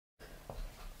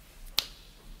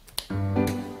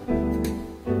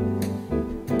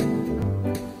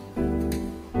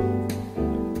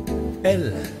L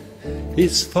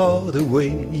is for the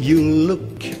way you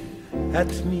look at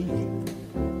me.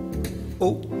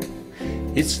 O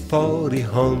is for the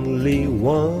only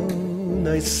one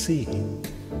I see.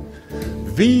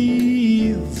 V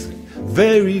is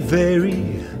very,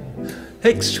 very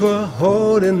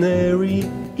extraordinary.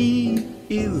 E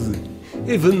is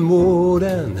even more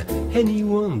than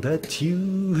anyone that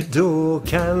you adore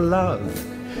can love.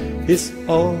 It's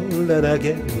all that I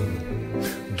can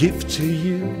give to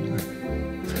you.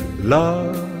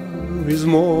 Love is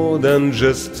more than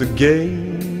just a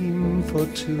game for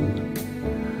two.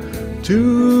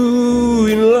 Two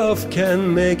in love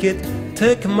can make it.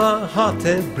 Take my heart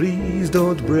and please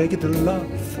don't break it. Love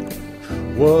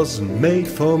was made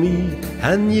for me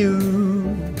and you.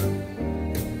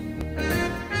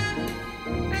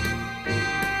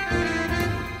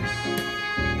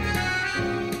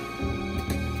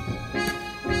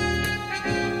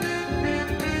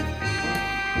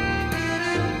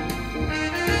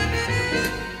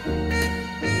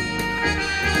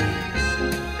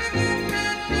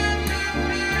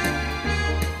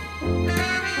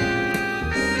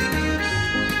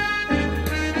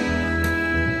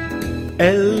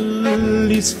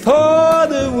 L is for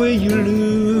the way you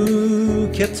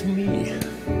look at me.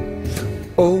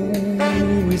 O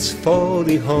is for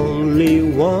the only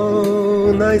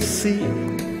one I see.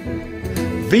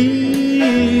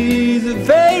 V is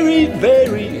very,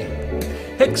 very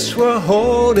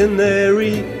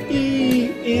extraordinary.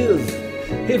 E is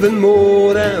even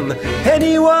more than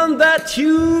anyone that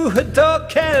you adore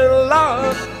can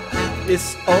love.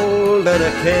 It's all that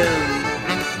I can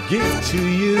give to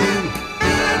you.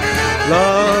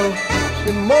 Love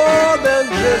is more than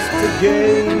just a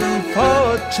game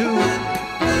for two.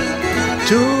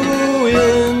 Two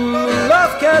in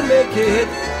love can make it.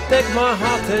 Take my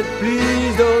heart and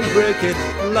please don't break it.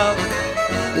 Love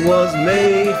was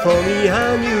made for me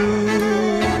and you.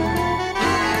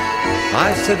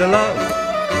 I said love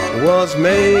was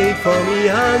made for me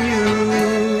and you.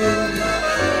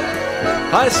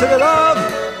 I said love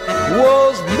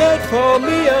was made for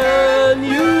me and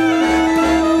you.